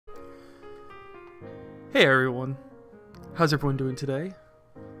Hey everyone, how's everyone doing today?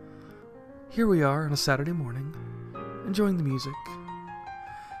 Here we are on a Saturday morning, enjoying the music,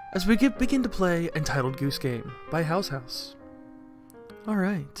 as we begin to play Untitled Goose Game by House.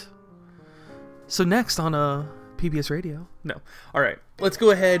 Alright, so next on PBS Radio, no, alright, let's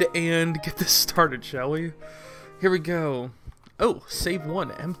go ahead and get this started, shall we? Here we go. Oh, save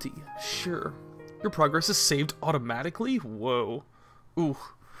one, empty, sure. Your progress is saved automatically? Whoa. Ooh.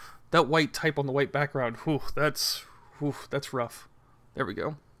 That white type on the white background, that's rough. There we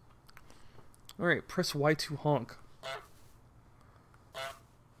go. Alright, press Y to honk.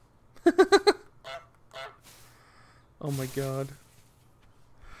 Oh my god.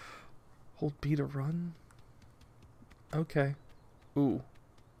 Hold B to run? Okay. Ooh.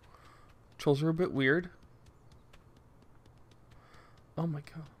 Controls are a bit weird. Oh my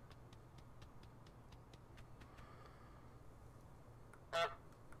god.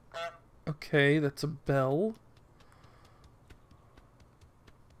 Okay, that's a bell.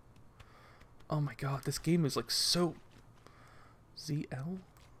 Oh my god, this game is like so... ZL?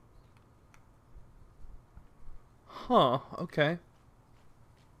 Huh, okay.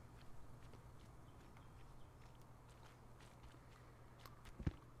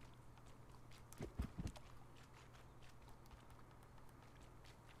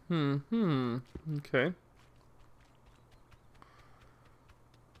 Okay.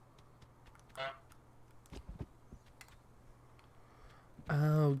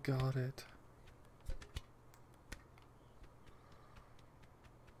 Oh, got it.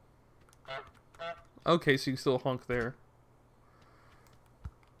 Okay, so you can still honk there.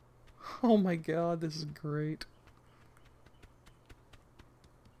 Oh my god, this is great.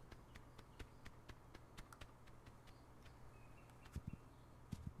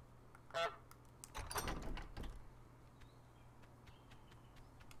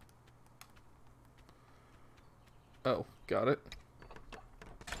 Oh, got it.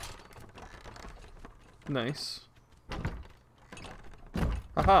 Nice.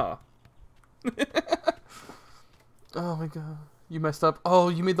 Haha. Oh my god. You messed up. Oh,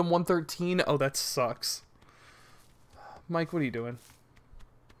 you made them 113? Oh, that sucks. Mike, what are you doing?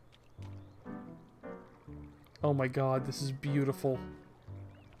 Oh my god, this is beautiful.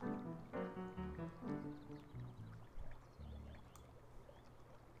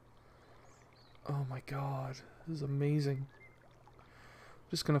 Oh my god, this is amazing.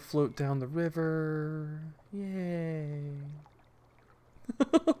 Just gonna float down the river. Yay.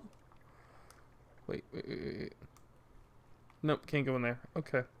 Wait. Nope, can't go in there.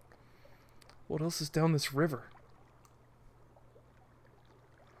 Okay. What else is down this river?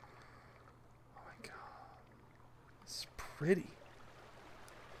 Oh my god. This is pretty.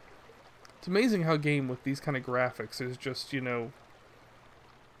 It's amazing how a game with these kind of graphics is just, you know...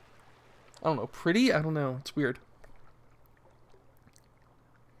 I don't know, pretty? I don't know. It's weird.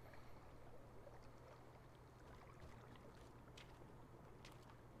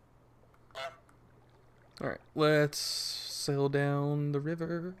 Alright, let's sail down the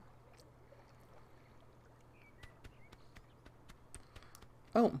river.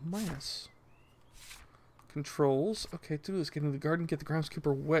 Oh, minus. Controls. Okay, do this. Get into the garden, get the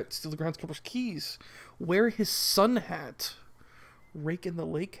groundskeeper wet, steal the groundskeeper's keys, wear his sun hat, rake in the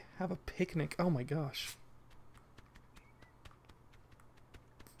lake, have a picnic. Oh my gosh.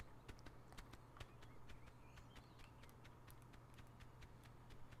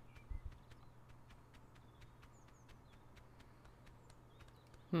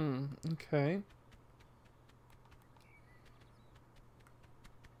 Okay.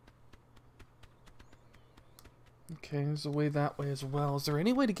 Okay, there's a way that way as well. Is there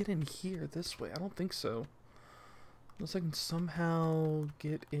any way to get in here this way? I don't think so. Unless I can somehow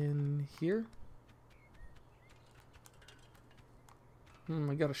get in here.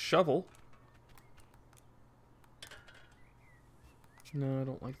 I got a shovel. No, I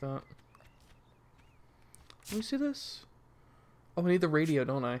don't like that. Let me see this. Oh, I need the radio,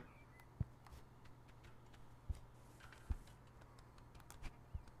 don't I?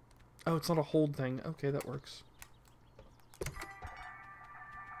 Oh, it's not a hold thing. Okay, that works.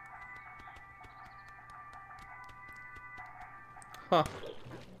 Huh.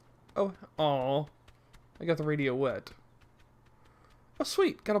 Oh, aw. I got the radio wet. Oh,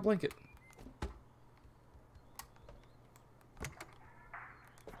 sweet. Got a blanket.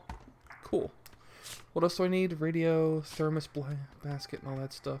 Cool. What else do I need? Radio, thermos, basket, and all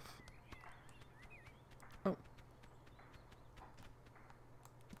that stuff. Oh.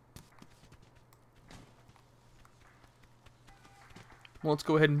 Well, let's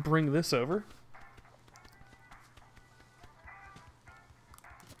go ahead and bring this over.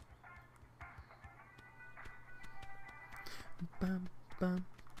 Bum, bum,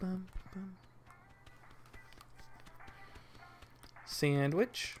 bum, bum.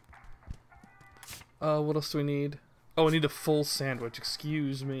 Sandwich. What else do we need? Oh, I need a full sandwich.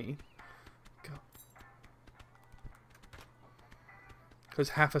 Excuse me. Go. Because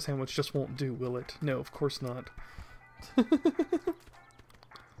half a sandwich just won't do, will it? No, of course not.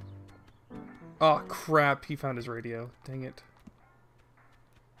 Oh, crap. He found his radio. Dang it.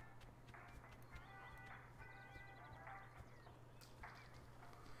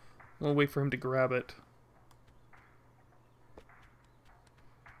 I'll wait for him to grab it.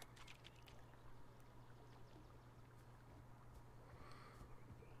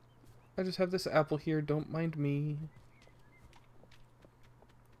 I just have this apple here. Don't mind me.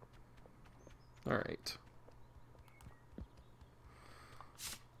 Alright.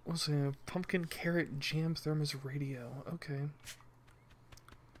 What's a pumpkin carrot jam thermos radio? Okay.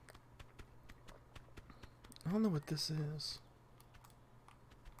 I don't know what this is.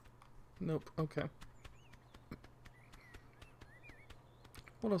 Nope. Okay.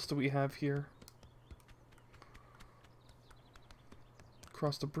 What else do we have here?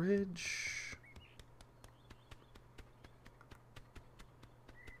 Across the bridge.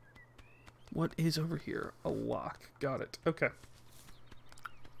 What is over here? A lock. Got it. Okay.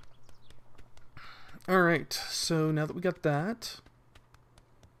 Alright, so now that we got that,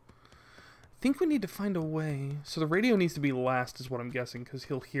 I think we need to find a way. So the radio needs to be last is what I'm guessing, because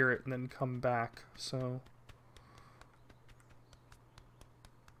he'll hear it and then come back, so...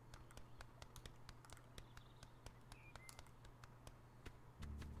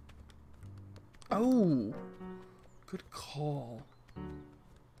 Oh! Good call.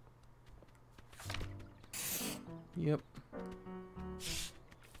 Yep.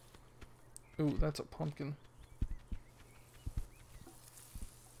 Ooh, that's a pumpkin.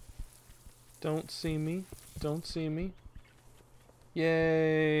 Don't see me. Don't see me.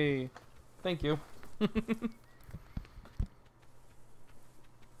 Yay! Thank you.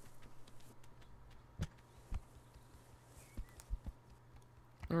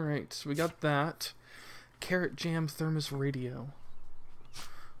 Alright, so we got that. Carrot jam thermos radio.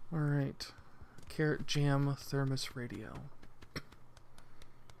 Alright. Carrot jam thermos radio.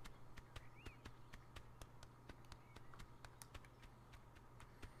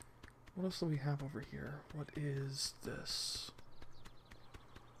 What else do we have over here? What is this?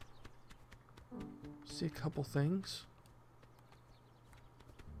 See a couple things.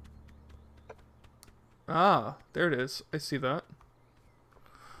 Ah, there it is. I see that.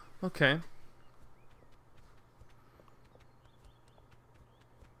 Okay.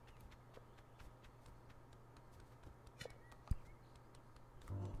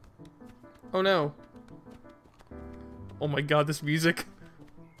 Oh no. Oh my god, this music.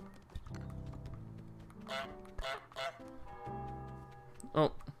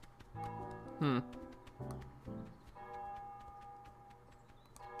 Oh.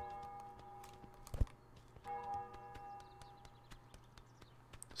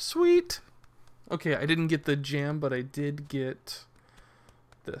 Sweet. Okay, I didn't get the jam, but I did get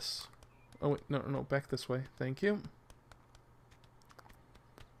this. Oh wait, no, back this way. Thank you.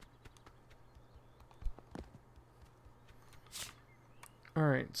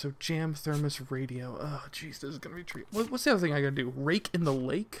 Alright, so jam thermos radio. Oh, jeez, this is gonna be a treat. What's the other thing I gotta do? Rake in the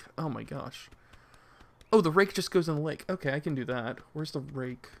lake? Oh my gosh. Oh, the rake just goes in the lake. Okay, I can do that. Where's the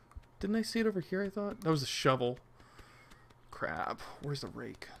rake? Didn't I see it over here, I thought? That was a shovel. Crap. Where's the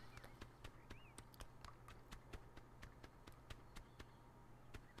rake?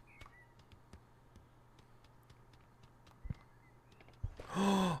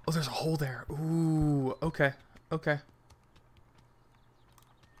 Oh, there's a hole there. Ooh, okay. Okay.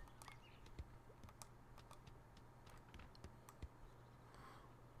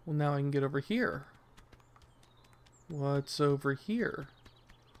 Well, now I can get over here. What's over here?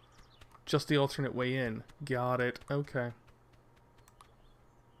 Just the alternate way in. Got it. Okay.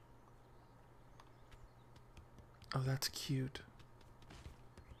 Oh, that's cute.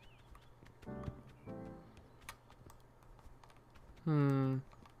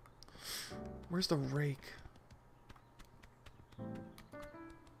 Where's the rake?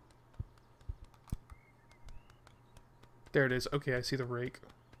 There it is. Okay, I see the rake.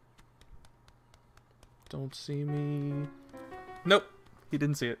 Don't see me. Nope. He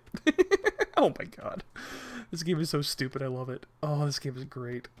didn't see it. Oh my god. This game is so stupid. I love it. Oh, this game is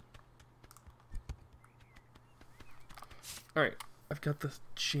great. Alright. I've got the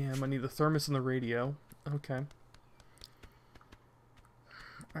jam. I need the thermos and the radio. Okay.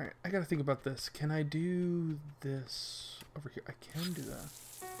 Alright. I gotta think about this. Can I do this over here? I can do that.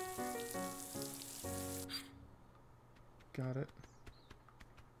 Got it.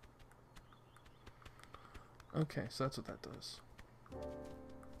 Okay, so that's what that does.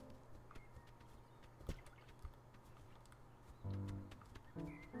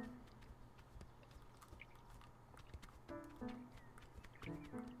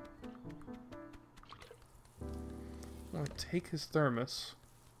 I'm gonna take his thermos.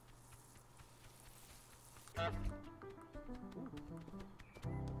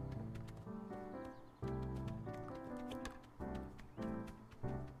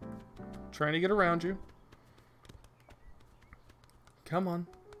 Trying to get around you. Come on.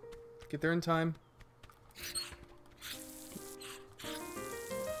 Get there in time.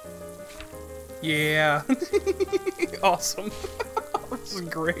 Yeah. Awesome. This is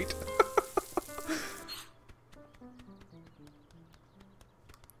great.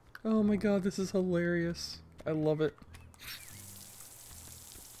 Oh my god, this is hilarious. I love it.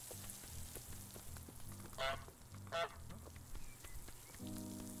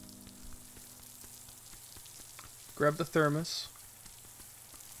 Grab the thermos.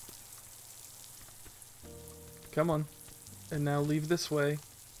 Come on. And now leave this way.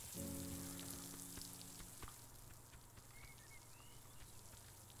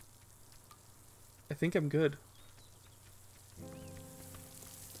 I think I'm good.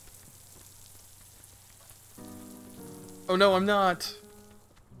 Oh no, I'm not.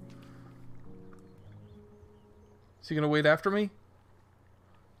 Is he gonna wait after me?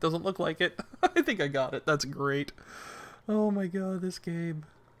 Doesn't look like it. I think I got it. That's great. Oh my god, this game.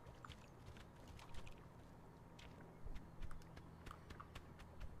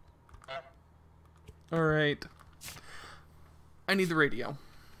 Alright. I need the radio.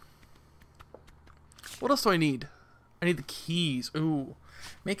 What else do I need? I need the keys. Ooh.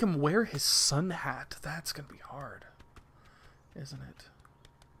 Make him wear his sun hat. That's gonna be hard. Isn't it?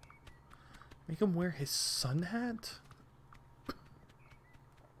 Make him wear his sun hat?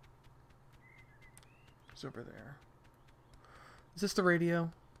 It's over there. Is this the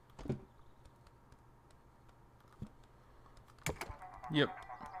radio? Yep.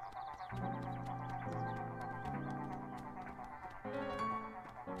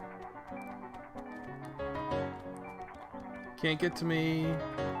 Can't get to me.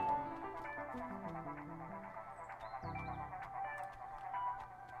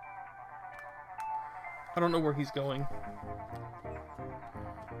 I don't know where he's going.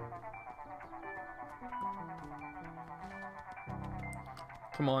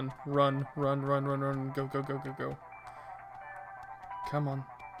 Come on, run, run, run, run, run, go, go, go, go, go. Come on.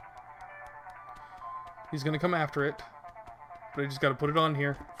 He's gonna come after it, but I just gotta put it on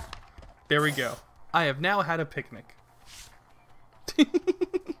here. There we go. I have now had a picnic.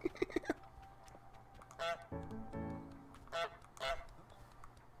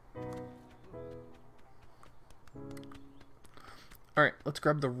 Alright, let's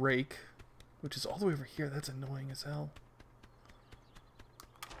grab the rake, which is all the way over here. That's annoying as hell.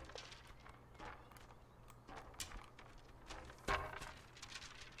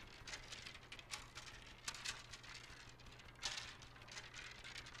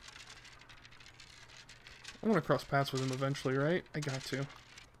 I'm gonna cross paths with him eventually, right? I got to.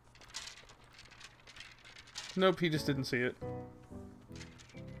 Nope, he just didn't see it.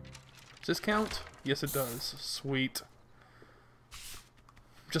 Does this count? Yes, it does. Sweet.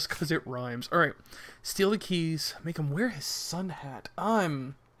 Just because it rhymes. Alright. Steal the keys. Make him wear his sun hat.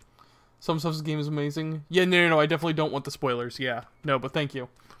 Some stuff this game is amazing. Yeah, no, I definitely don't want the spoilers. Yeah. No, but thank you.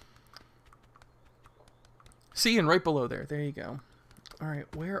 See, and right below there. There you go.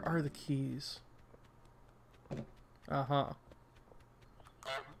 Alright, where are the keys? Uh-huh.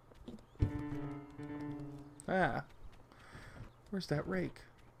 Ah. Where's that rake?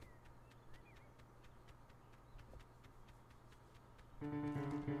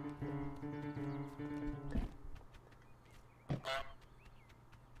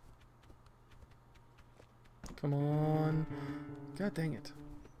 Come on. God dang it.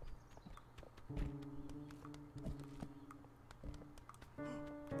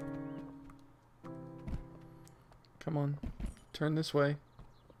 Come on. Turn this way.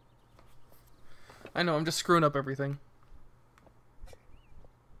 I know, I'm just screwing up everything.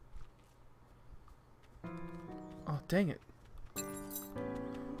 Oh, dang it.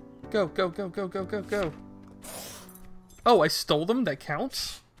 Go, go, go, go, go, go, go. Oh, I stole them? That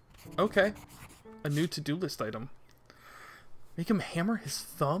counts? Okay. A new to-do list item. Make him hammer his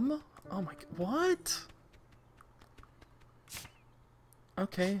thumb? Oh my god. What?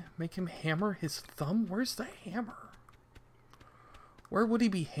 Okay, make him hammer his thumb? Where's the hammer? Where would he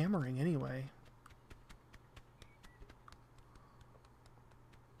be hammering anyway?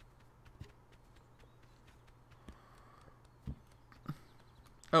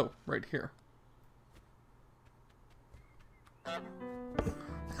 Oh, right here.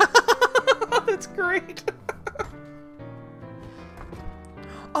 That's great.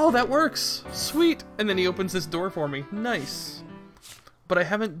 Oh, that works. Sweet. And then he opens this door for me. Nice. But I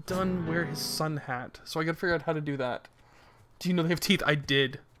haven't done wear his sun hat, so I gotta figure out how to do that. Do you know they have teeth? I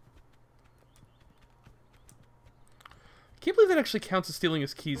did. I can't believe that actually counts as stealing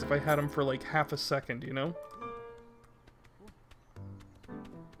his keys if I had him for like half a second, you know?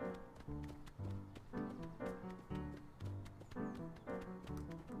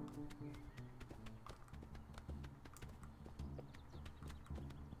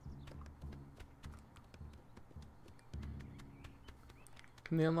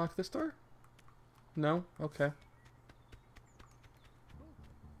 Can they unlock this door? No? Okay.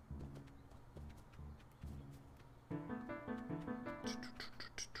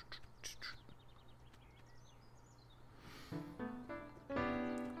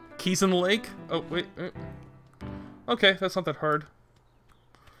 Keys in the lake? Oh, wait. Okay, that's not that hard.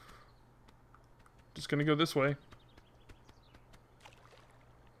 Just gonna go this way.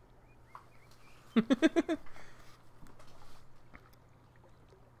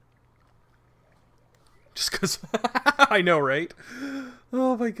 Just because... I know, right?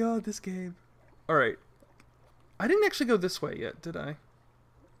 Oh my god, this game. Alright. I didn't actually go this way yet, did I?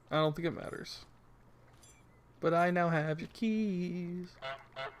 I don't think it matters. But I now have your keys.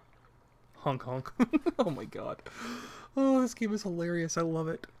 Honk honk. Oh my god. Oh, this game is hilarious. I love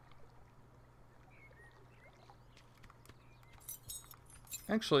it.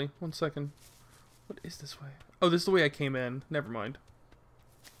 Actually, one second. What is this way? Oh, this is the way I came in. Never mind.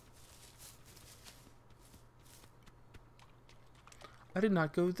 I did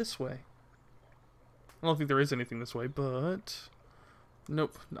not go this way. I don't think there is anything this way, but...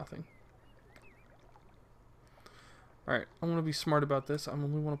 Nope, nothing. Alright, I want to be smart about this. I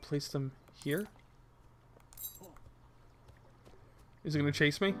only want to place them here. Is he going to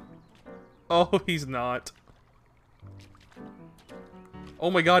chase me? Oh, he's not.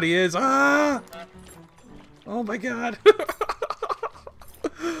 Oh my god, he is! Ah! Oh my god!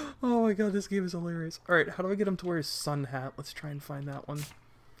 Oh my god, this game is hilarious. Alright, how do I get him to wear his sun hat? Let's try and find that one.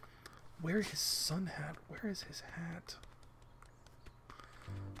 Wear his sun hat? Where is his hat?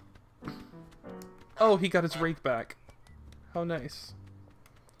 Oh, he got his rake back. How nice.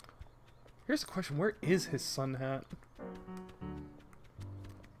 Here's the question, where is his sun hat?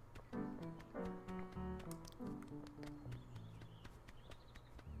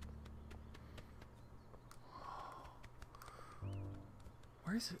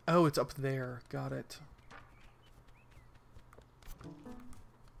 Where is it? Oh, it's up there. Got it.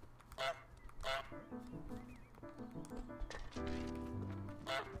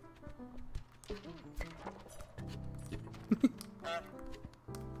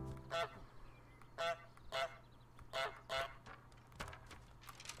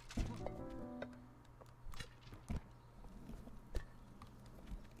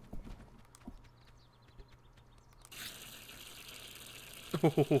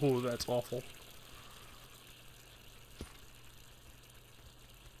 Oh, that's awful.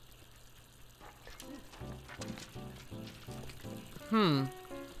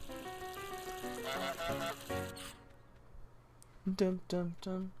 Dum dum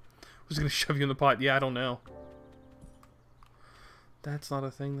dum. Who's gonna shove you in the pot? Yeah, I don't know. That's not a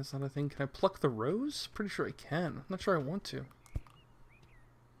thing, that's not a thing. Can I pluck the rose? Pretty sure I can. I'm not sure I want to.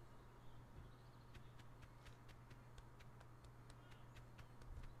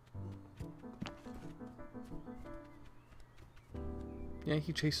 Yeah,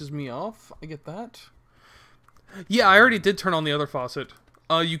 he chases me off. I get that. Yeah, I already did turn on the other faucet.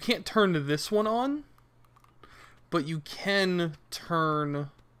 You can't turn this one on, but you can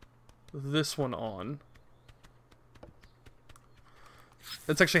turn this one on.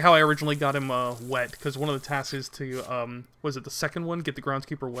 That's actually how I originally got him wet, because one of the tasks is to, was it the second one? Get the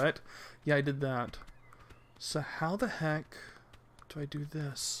groundskeeper wet? Yeah, I did that. So how the heck do I do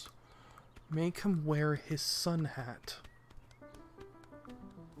this? Make him wear his sun hat.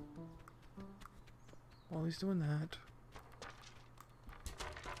 While he's doing that...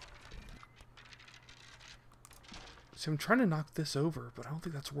 See, I'm trying to knock this over, but I don't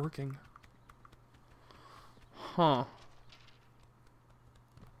think that's working. Huh.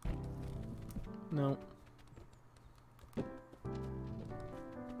 No.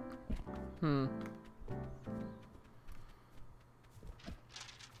 Can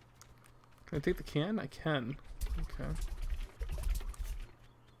I take the can? I can. Okay.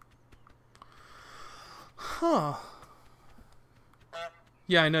 Huh.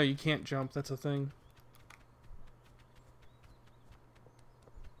 Yeah, I know, you can't jump. That's a thing.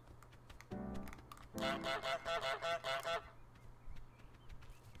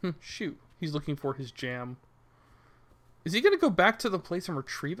 Shoot. He's looking for his jam. Is he going to go back to the place and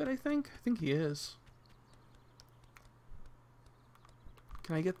retrieve it, I think? I think he is.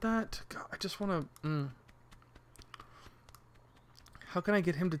 Can I get that? God, I just want to... How can I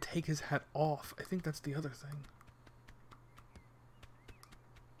get him to take his hat off? I think that's the other thing.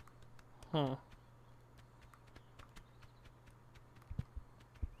 Huh.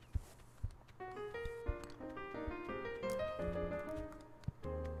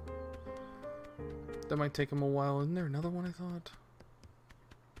 That might take him a while. Isn't there another one I thought?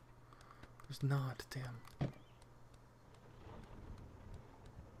 There's not. Damn.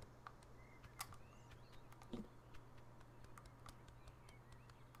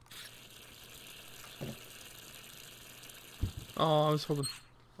 Oh, I was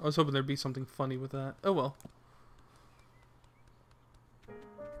hoping there'd be something funny with that. Oh well.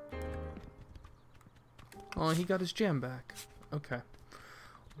 Oh, he got his jam back. Okay.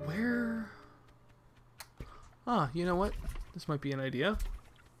 Where... Ah, you know what? This might be an idea.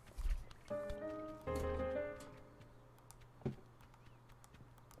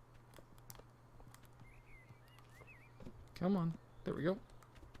 Come on. There we go.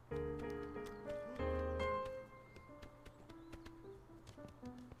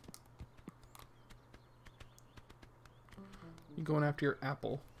 You going after your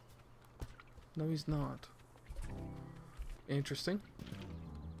apple? No, he's not. Interesting.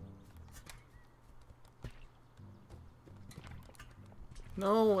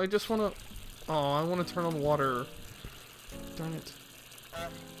 No, I just want to... Oh, I want to turn on water. Darn it.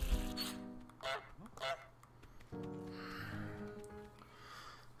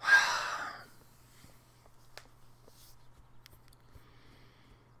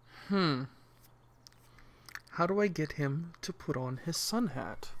 How do I get him to put on his sun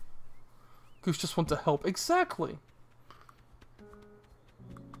hat? Goose just wants to help. Exactly.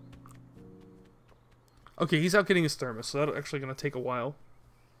 Okay, he's out getting his thermos, so that's actually going to take a while.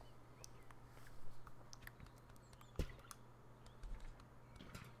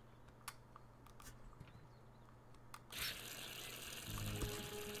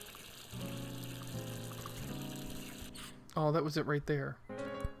 Oh, that was it right there.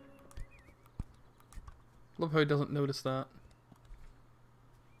 Love how he doesn't notice that.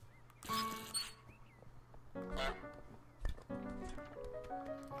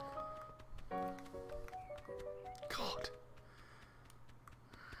 God.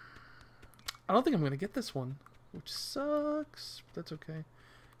 I don't think I'm going to get this one, which sucks. But that's okay. Can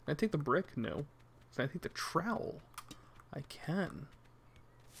I take the brick? No. Can I take the trowel? I can.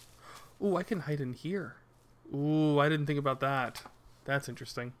 Ooh, I can hide in here. Ooh, I didn't think about that. That's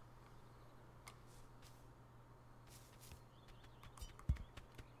interesting.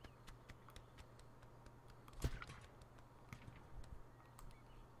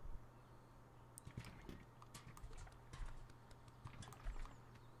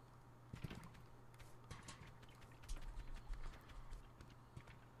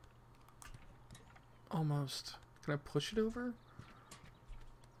 Almost. Can I push it over?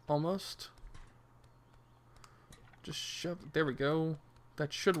 Almost. Just shove it. There we go.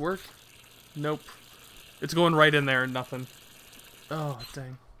 That should work. Nope. It's going right in there and nothing. Oh,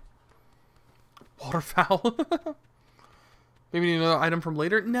 dang. Waterfowl. Maybe need another item from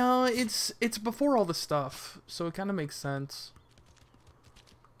later? No, it's before all the stuff, so it kind of makes sense.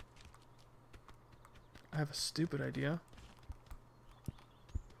 I have a stupid idea.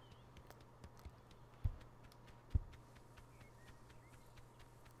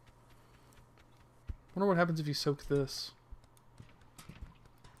 Wonder what happens if you soak this.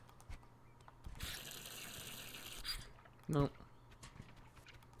 Nope.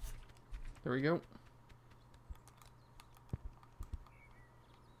 There we go.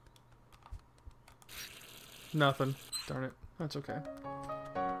 Nothing. Darn it. That's okay.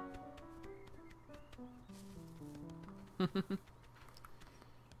 Oh,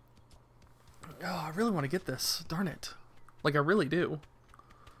 I really want to get this. Darn it. Like, I really do.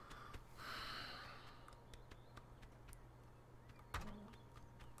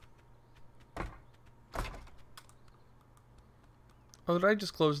 Oh, did I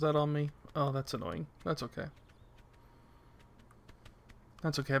just close that on me? Oh, that's annoying. That's okay.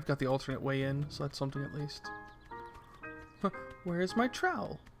 That's okay. I've got the alternate way in, so that's something at least. Where is my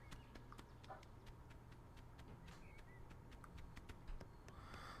trowel?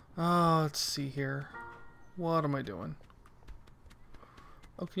 Oh, let's see here. What am I doing?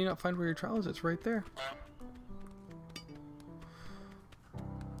 Oh, can you not find where your trowel is? It's right there.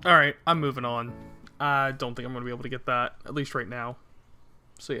 Alright, I'm moving on. I don't think I'm going to be able to get that, at least right now.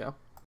 So yeah.